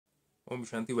Om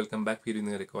Shanti, welcome back. We're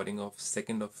doing a recording of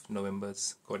 2nd of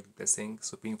November's Godly Blessing.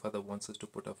 Supreme Father wants us to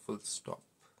put a full stop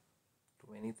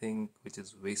to anything which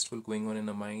is wasteful going on in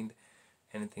the mind,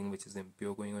 anything which is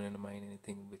impure going on in the mind,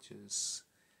 anything which is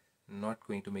not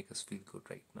going to make us feel good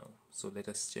right now. So let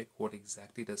us check what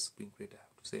exactly does Supreme Creator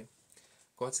have to say.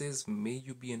 God says, may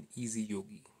you be an easy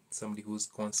yogi, somebody who is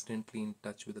constantly in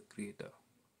touch with the Creator,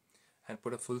 and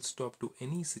put a full stop to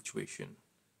any situation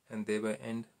and thereby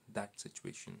end that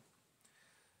situation.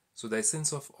 So the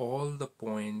essence of all the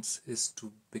points is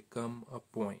to become a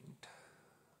point.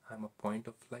 I'm a point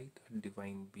of light, a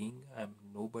divine being. I'm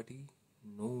nobody,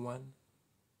 no one,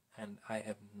 and I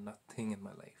have nothing in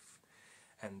my life.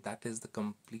 And that is the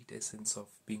complete essence of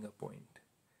being a point.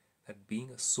 That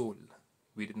being a soul,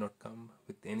 we did not come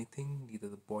with anything, neither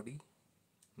the body,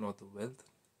 nor the wealth,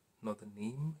 nor the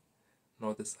name,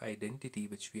 nor this identity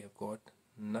which we have got.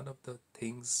 None of the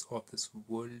things of this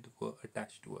world were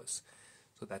attached to us.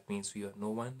 So that means we are no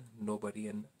one, nobody,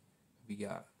 and we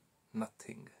are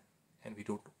nothing, and we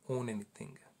don't own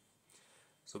anything.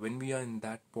 So when we are in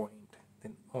that point,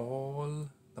 then all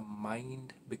the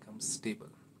mind becomes stable.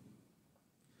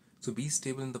 So be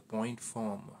stable in the point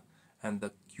form, and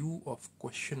the queue of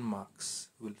question marks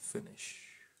will finish.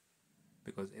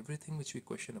 Because everything which we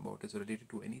question about is related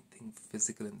to anything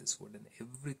physical in this world, and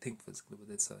everything physical,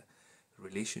 whether it's a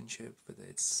relationship, whether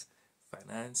it's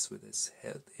finance, whether it's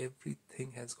health,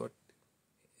 everything has got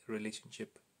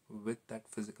relationship with that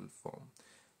physical form.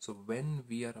 So when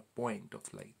we are a point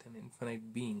of light, an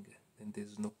infinite being, then there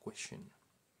is no question.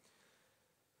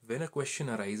 When a question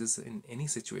arises in any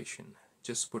situation,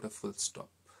 just put a full stop.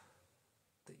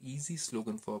 The easy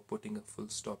slogan for putting a full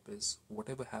stop is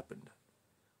whatever happened,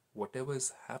 whatever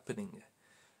is happening,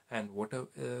 and whatever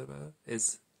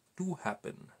is to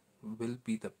happen will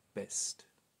be the best.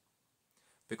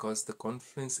 Because the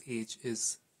confluence age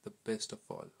is the best of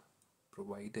all,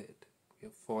 provided we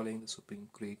are following the Supreme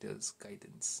Creator's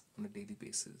guidance on a daily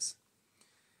basis.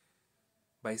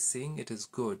 By saying it is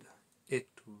good, it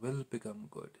will become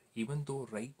good. Even though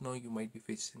right now you might be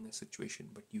facing a situation,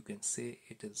 but you can say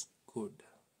it is good.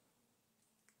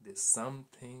 There's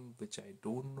something which I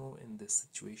don't know in this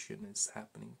situation is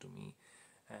happening to me,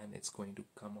 and it's going to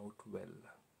come out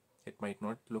well. It might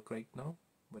not look right now,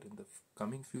 but in the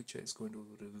coming future it's going to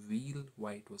reveal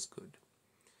why it was good.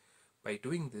 By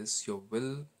doing this, you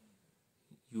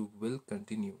will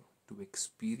continue to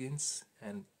experience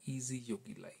an easy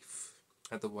yogi life.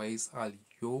 Otherwise, our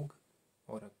yoga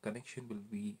or a connection will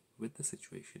be with the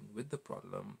situation, with the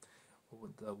problem,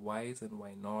 with the whys and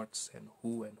why nots, and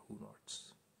who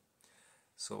nots.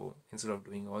 So instead of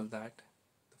doing all that,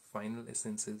 the final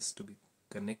essence is to be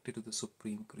connected to the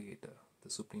Supreme Creator, the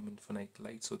Supreme Infinite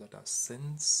Light, so that our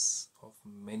sense of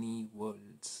many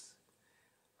worlds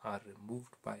are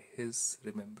removed by His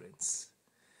remembrance.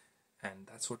 And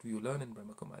that's what we learn in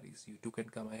Brahmakumaris. You too can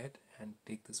come ahead and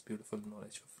take this beautiful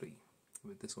knowledge for free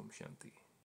with this Om Shanti.